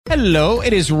Hello,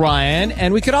 it is Ryan,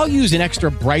 and we could all use an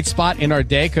extra bright spot in our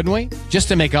day, couldn't we? Just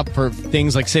to make up for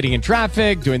things like sitting in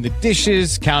traffic, doing the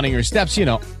dishes, counting your steps,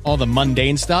 all the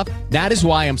mundane stuff. That is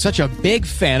why I'm such a big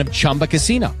fan of Chumba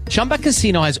Casino. Chumba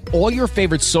Casino has all your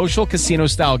favorite social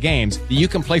casino-style games that you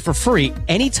can play for free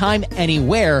anytime,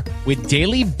 anywhere with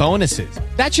daily bonuses.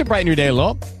 That should brighten your day a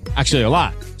little. Actually, a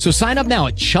lot. So sign up now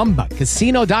at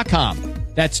ChumbaCasino.com.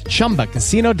 That's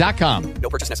ChumbaCasino.com. No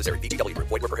purchase necessary. VGW Group.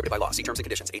 Void where prohibited by law. See terms and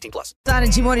conditions. 18+. Sana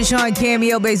G Morning Show on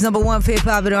Cameo, base number one for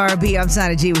hip-hop and R&B. I'm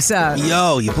Sana G. What's up?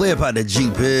 Yo, you play about the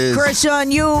G-Biz. Crush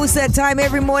on You. It's that time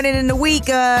every morning in the week,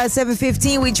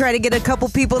 7:15. We try to get a couple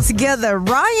people together.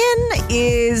 Ryan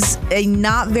is a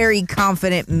not very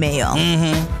confident male.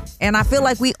 And I feel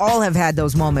like we all have had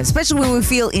those moments, especially when we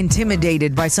feel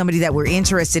intimidated by somebody that we're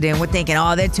interested in. We're thinking,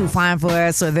 oh, they're too fine for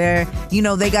us, or they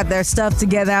got their stuff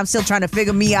together. I'm still trying to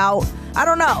figure me out. I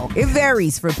don't know. It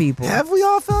varies for people. Have we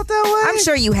all felt that way? I'm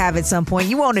sure you have at some point.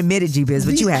 You won't admit it, G-Biz,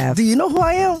 but you have. Do you know who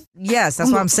I am? Yes,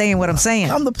 that's why I'm saying what I'm saying.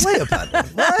 I'm the player partner.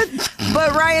 What?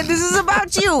 But Ryan, this is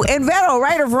about you and Vero,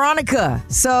 right? Or Veronica.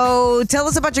 So tell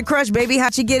us about your crush, baby.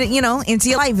 How'd you get it, into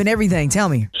your life and everything? Tell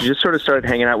me. She just sort of started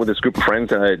hanging out with this group of friends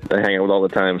that I hang out with all the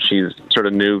time. She's sort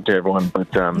of new to everyone, but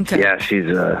yeah,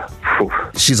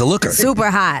 She's a looker. Super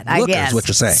hot, I Looker guess. is what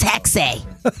you're saying. Sexy.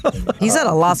 He's at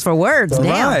a loss for words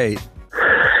now. Right.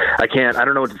 I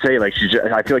don't know what to say. Like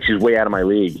I feel like she's way out of my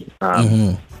league.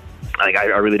 Like I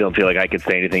really don't feel like I could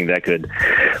say anything that could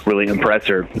really impress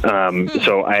her.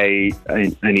 So I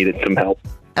needed some help.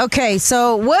 Okay,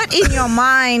 so what in your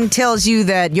mind tells you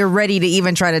that you're ready to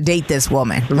even try to date this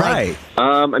woman? Right.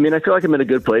 I feel like I'm in a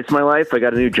good place in my life. I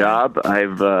got a new job.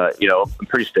 I'm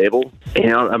pretty stable.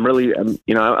 I'm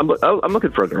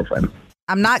looking for a girlfriend.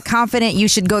 I'm not confident you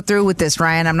should go through with this,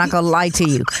 Ryan. I'm not going to lie to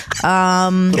you.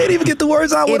 Can't even get the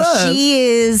words out with us. If she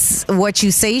is what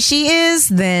you say she is,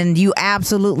 then you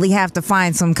absolutely have to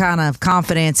find some kind of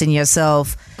confidence in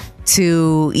yourself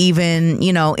to even,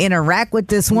 interact with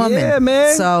this woman. Yeah,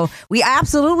 man. So we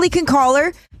absolutely can call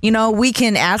her. We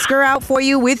can ask her out for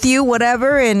you, with you,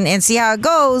 whatever, and see how it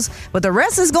goes. But the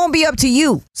rest is going to be up to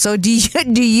you. So do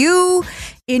you,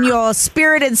 in your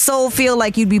spirit and soul, feel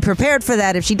like you'd be prepared for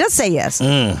that if she does say yes?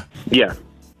 Yeah.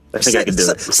 I think I can do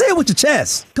it. Say it with your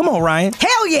chest. Come on, Ryan.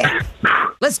 Hell yeah.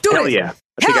 Let's do Hell it. yeah.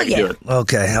 I think I can do it.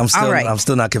 Okay, I'm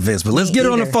still not convinced, but let's Me get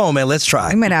her on the either. phone, man. Let's try.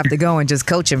 We might have to go and just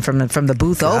coach him from the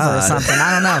booth over or something.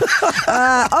 I don't know.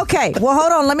 Okay, well,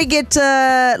 hold on. Let me get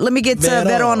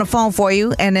Vero on the phone for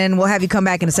you, and then we'll have you come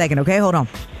back in a second. Okay, hold on.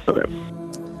 Okay.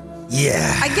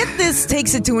 Yeah. I get this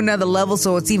takes it to another level,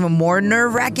 so it's even more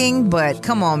nerve-wracking. But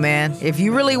come on, man. If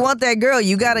you really want that girl,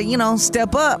 you gotta,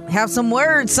 step up, have some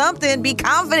words, something, be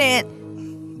confident.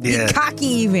 Yeah. Be cocky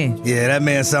even. Yeah, that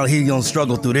man sounds like he's gonna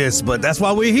struggle through this, but that's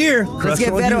why we're here. Let's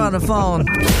get Vero on the phone.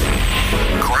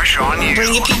 Crush on You.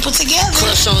 Bringing people together.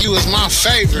 Crush on You is my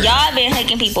favorite. Y'all been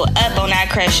hooking people up on that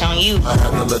Crush on You. I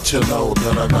have to let you know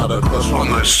that I got a crush on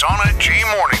the Sana G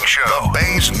Morning Show. The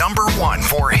Bay's #1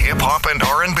 for hip hop and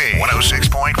R&B.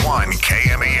 106.1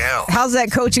 KMEL. How's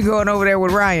that coaching going over there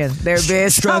with Ryan? There,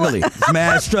 Biz. Struggling.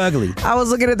 Mad struggling. I was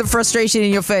looking at the frustration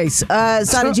in your face.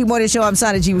 Sana G Morning Show. I'm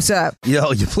Sana G. What's up?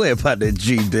 Yo, you play about that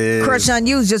G-Biz. Crush on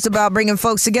You is just about bringing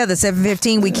folks together.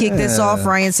 7:15. We kick this off.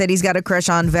 Ryan said he's got a crush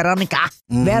on Veronica.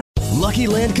 Lucky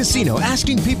Land Casino,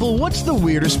 asking people, what's the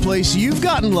weirdest place you've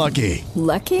gotten lucky?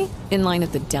 Lucky? In line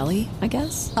at the deli, I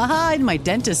guess? Aha, in my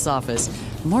dentist's office.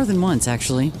 More than once,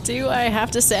 actually. Do I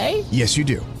have to say? Yes, you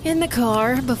do. In the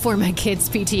car before my kids'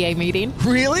 PTA meeting.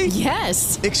 Really?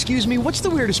 Yes. Excuse me, what's the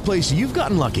weirdest place you've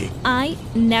gotten lucky? I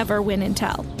never win and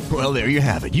tell. Well, there you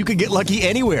have it. You can get lucky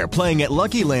anywhere, playing at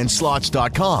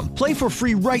LuckyLandSlots.com. Play for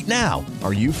free right now.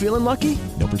 Are you feeling lucky?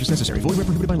 No purchase necessary. Void where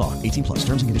prohibited by law. 18+.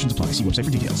 Terms and conditions apply. See website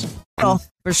for details.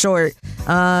 For short.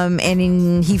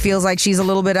 And he feels like she's a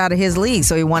little bit out of his league,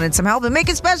 so he wanted some help and make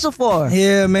it special for her.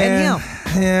 Yeah, man. And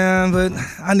him. Yeah, but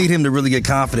I need him to really get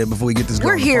confident before we get this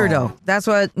going. We're here, though. That's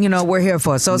what, we're here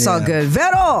for, so it's all good.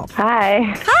 Vero!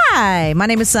 Hi. Hi, my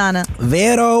name is Sana.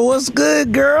 Vero, what's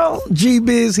good, girl?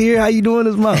 G-Biz here. How you doing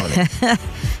this morning?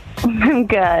 I'm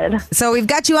good. So we've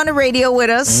got you on the radio with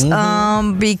us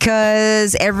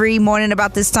because every morning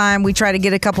about this time we try to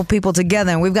get a couple people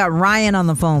together, and we've got Ryan on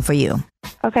the phone for you.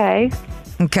 Okay.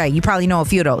 Okay, you probably know a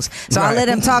few of those. So I'll let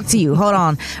him talk to you. Hold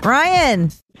on.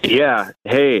 Ryan. Yeah.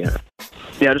 Hey.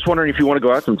 Yeah, just wondering if you want to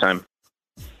go out sometime.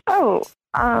 Oh.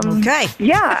 Okay.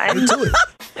 Yeah, I'm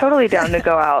totally down to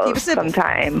go out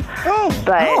sometime.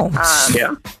 But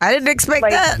yeah. I didn't expect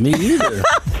that. Me either.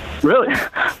 Really?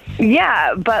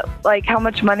 Yeah, but how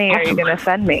much money are you going to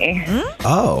send me?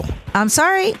 Oh. I'm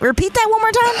sorry. Repeat that one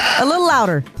more time. A little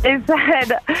louder. I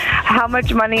said, how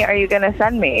much money are you going to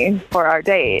send me for our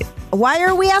date? Why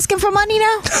are we asking for money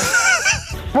now?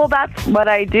 Well, that's what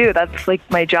I do. That's like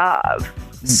my job.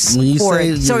 When you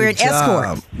say So you're an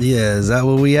job, escort? Yeah, is that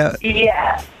what we at?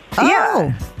 Yeah.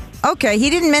 Oh, okay. He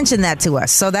didn't mention that to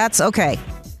us, so that's okay.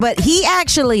 But he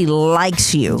actually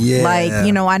likes you. Yeah. Like,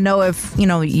 I know if,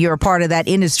 you're a part of that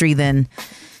industry, then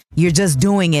you're just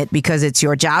doing it because it's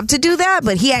your job to do that.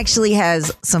 But he actually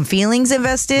has some feelings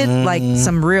invested, like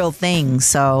some real things.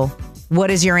 So what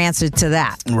is your answer to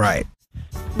that? Right.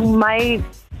 My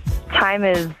time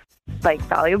is like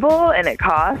valuable and it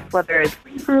costs, whether it's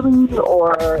leisurely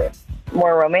or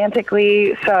more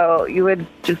romantically. So you would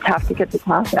just have to get the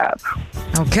Cash App.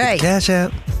 Okay. Cash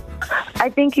App. I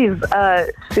think he's a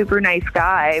super nice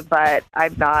guy, but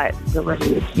I'm not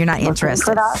really You're not looking interested.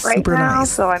 for that right Super now,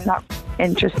 nice. so I'm not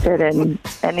interested in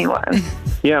anyone.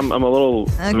 Yeah, I'm a little.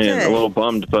 I mean, Okay. a little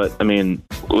bummed, but I mean,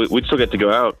 we'd still get to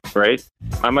go out, right?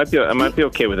 I might be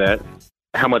okay with that.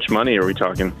 How much money are we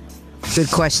talking? Good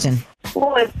question.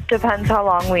 Well, it depends how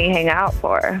long we hang out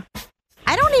for.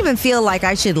 I don't even feel like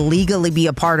I should legally be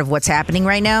a part of what's happening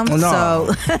right now. No.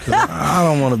 So 'Cause I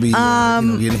don't want to be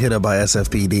getting hit up by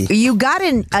SFPD. you got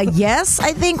a yes,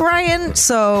 I think, Ryan.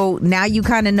 So now you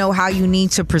kind of know how you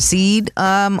need to proceed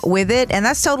with it. And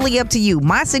that's totally up to you.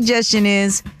 My suggestion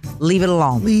is leave it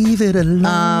alone. Leave it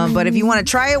alone. But if you want to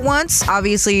try it once,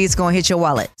 obviously it's going to hit your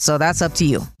wallet. So that's up to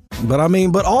you. But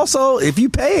also, if you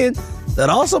paying, that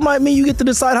also might mean you get to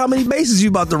decide how many bases you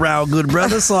about to round, good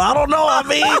brother. So I don't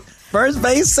know. First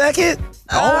base, second,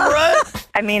 home run.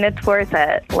 I mean, it's worth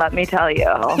it, let me tell you.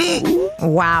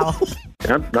 Wow.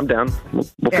 I'm down. We'll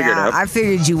figure it out. I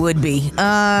figured you would be.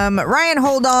 Ryan,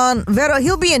 hold on. Vero,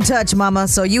 he'll be in touch, mama.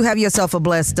 So you have yourself a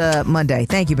blessed Monday.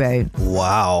 Thank you, babe.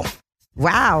 Wow.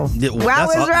 Wow. Wow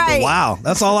That's is right. Wow.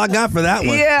 That's all I got for that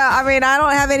one. Yeah, I mean, I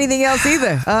don't have anything else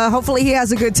either. Hopefully he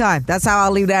has a good time. That's how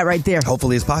I'll leave that right there.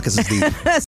 Hopefully his pockets is deep.